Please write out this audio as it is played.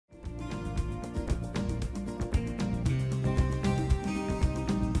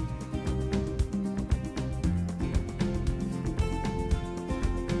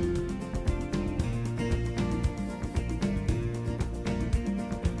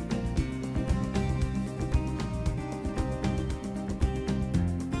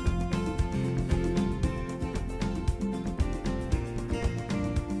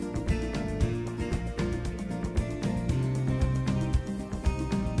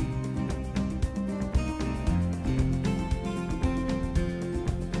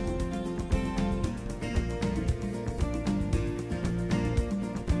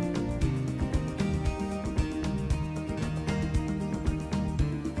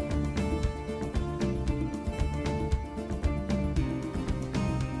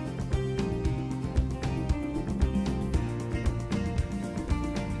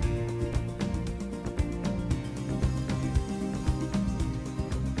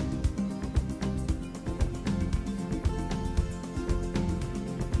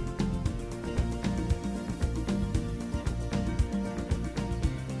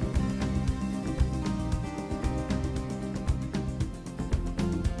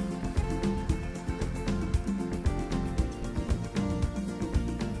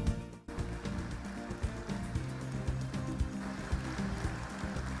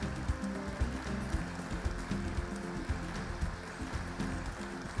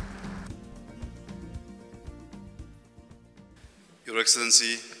Your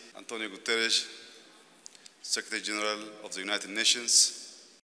Excellency Antonio Guterres, Secretary General of the United Nations,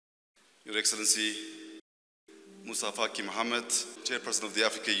 Your Excellency Musa Faki Mohammed, Chairperson of the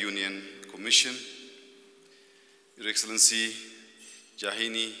African Union Commission, Your Excellency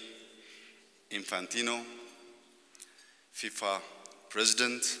Jahini Infantino, FIFA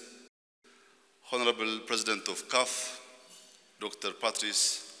President, Honorable President of CAF, Dr.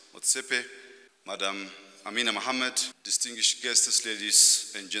 Patrice Motsepe, Madam Amina Mohammed, distinguished guests,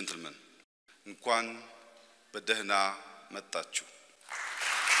 ladies and gentlemen, Nkwan Bedehna Metachu.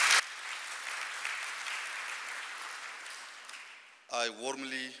 I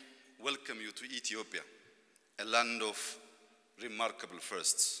warmly welcome you to Ethiopia, a land of remarkable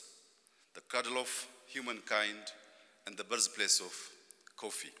firsts, the cradle of humankind and the birthplace of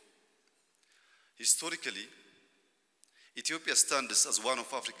coffee. Historically, Ethiopia stands as one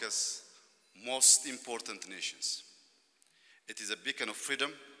of Africa's most important nations. It is a beacon of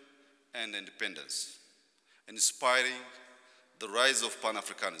freedom and independence, inspiring the rise of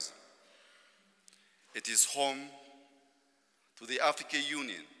Pan-Africanism. It is home to the African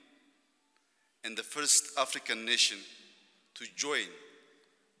Union and the first African nation to join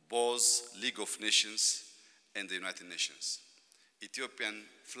both League of Nations and the United Nations. Ethiopian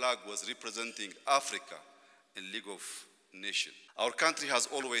flag was representing Africa in League of Nations. Our country has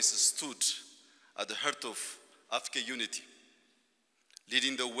always stood at the heart of African unity,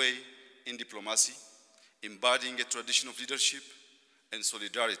 leading the way in diplomacy, embodying a tradition of leadership and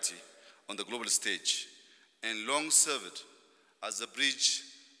solidarity on the global stage, and long served as a bridge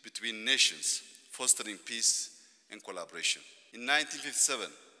between nations, fostering peace and collaboration. In 1957,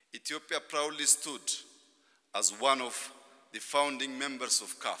 Ethiopia proudly stood as one of the founding members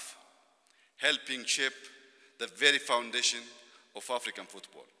of CAF, helping shape the very foundation of African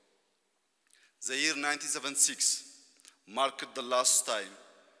football. The year 1976 marked the last time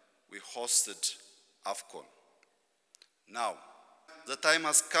we hosted AFCON. Now, the time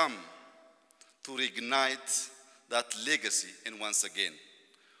has come to reignite that legacy and once again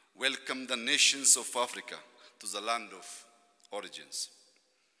welcome the nations of Africa to the land of origins.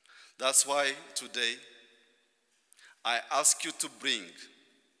 That's why today I ask you to bring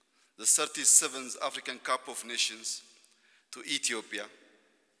the 37th African Cup of Nations to Ethiopia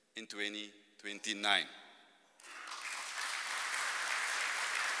in 2029.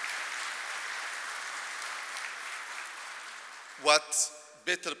 What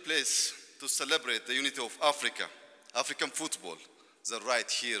better place to celebrate the unity of Africa, African football, than right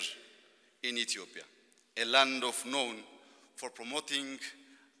here in Ethiopia, a land known for promoting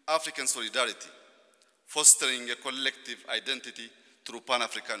African solidarity, fostering a collective identity through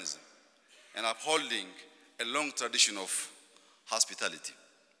Pan-Africanism, and upholding a long tradition of hospitality.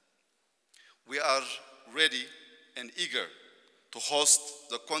 We are ready and eager to host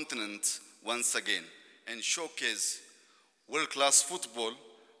the continent once again and showcase world-class football,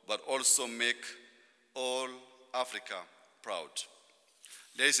 but also make all Africa proud.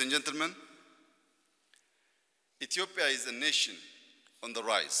 Ladies and gentlemen, Ethiopia is a nation on the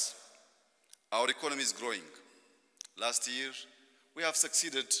rise. Our economy is growing. Last year, we have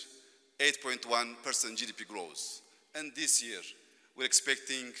succeeded 8.1% GDP growth, and this year, we're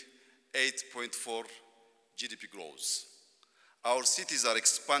expecting 8.4% GDP growth. Our cities are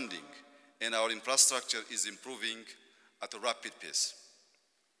expanding, and our infrastructure is improving at a rapid pace.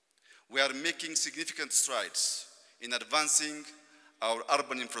 We are making significant strides in advancing our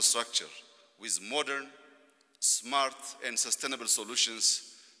urban infrastructure with modern, smart, and sustainable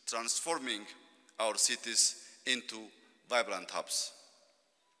solutions, transforming our cities into vibrant hubs.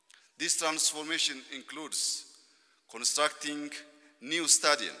 This transformation includes constructing new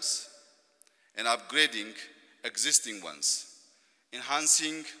stadiums and upgrading existing ones,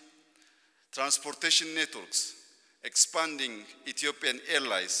 enhancing transportation networks, expanding Ethiopian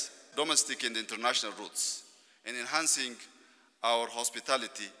Airlines domestic and international routes, and enhancing our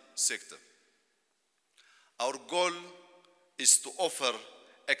hospitality sector. Our goal is to offer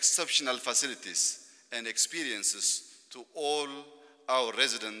exceptional facilities and experiences to all our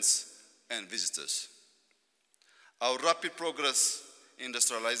residents and visitors. Our rapid progress in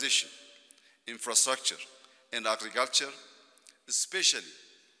industrialization, infrastructure, and agriculture, especially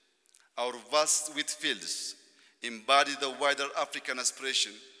our vast wheat fields, embody the wider African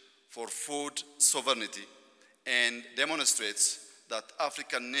aspiration for food sovereignty and demonstrates that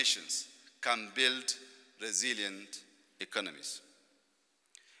African nations can build resilient economies.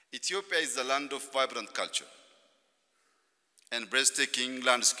 Ethiopia is the land of vibrant culture and breathtaking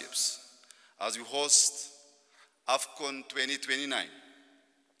landscapes. As we host AFCON 2029,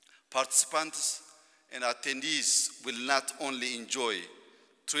 participants and attendees will not only enjoy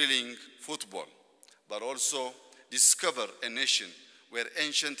thrilling football, but also discover a nation where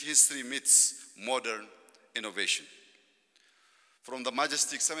ancient history meets modern innovation. From the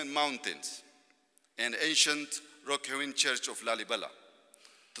majestic Summit Mountains and ancient rock-hewn church of Lalibela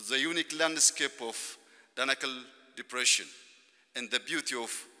to the unique landscape of Danakil Depression and the beauty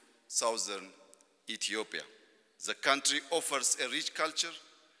of southern Ethiopia, the country offers a rich culture,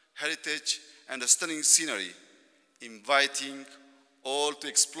 heritage, and a stunning scenery, inviting all to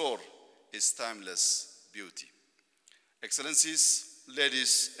explore its timeless beauty. Excellencies,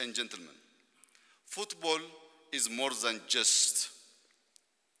 ladies and gentlemen, football is more than just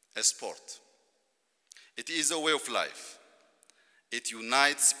a sport. It is a way of life. It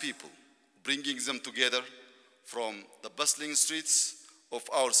unites people, bringing them together from the bustling streets of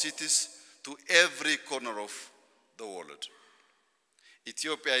our cities to every corner of the world.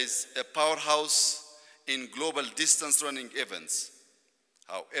 Ethiopia is a powerhouse in global distance running events.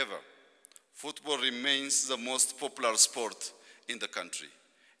 However, football remains the most popular sport in the country,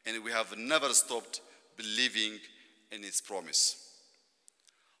 and we have never stopped believing in its promise.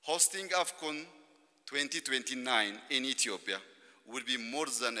 Hosting AFCON 2029 in Ethiopia will be more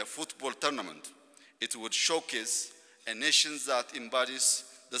than a football tournament. It would showcase a nation that embodies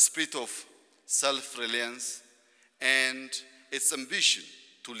the spirit of self-reliance and its ambition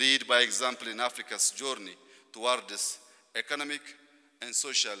to lead by example in Africa's journey towards economic and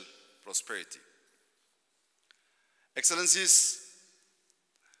social prosperity. Excellencies,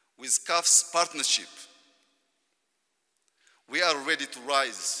 with CAF's partnership, we are ready to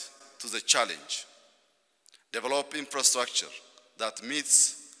rise to the challenge, develop infrastructure that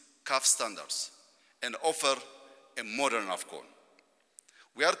meets CAF standards, and offer a modern AFCON.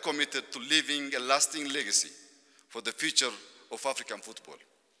 We are committed to leaving a lasting legacy for the future of African football.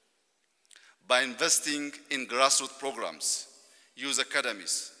 By investing in grassroots programs, youth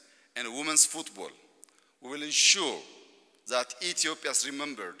academies, and women's football, we will ensure that Ethiopia is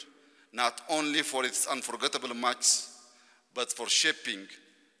remembered not only for its unforgettable matches, but for shaping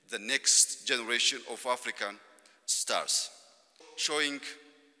the next generation of African stars, showing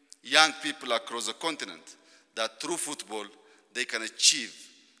young people across the continent that through football they can achieve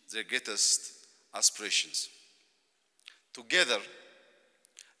their greatest aspirations. Together,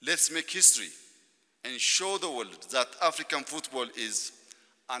 let's make history and show the world that African football is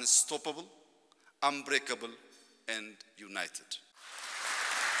unstoppable, unbreakable, and united.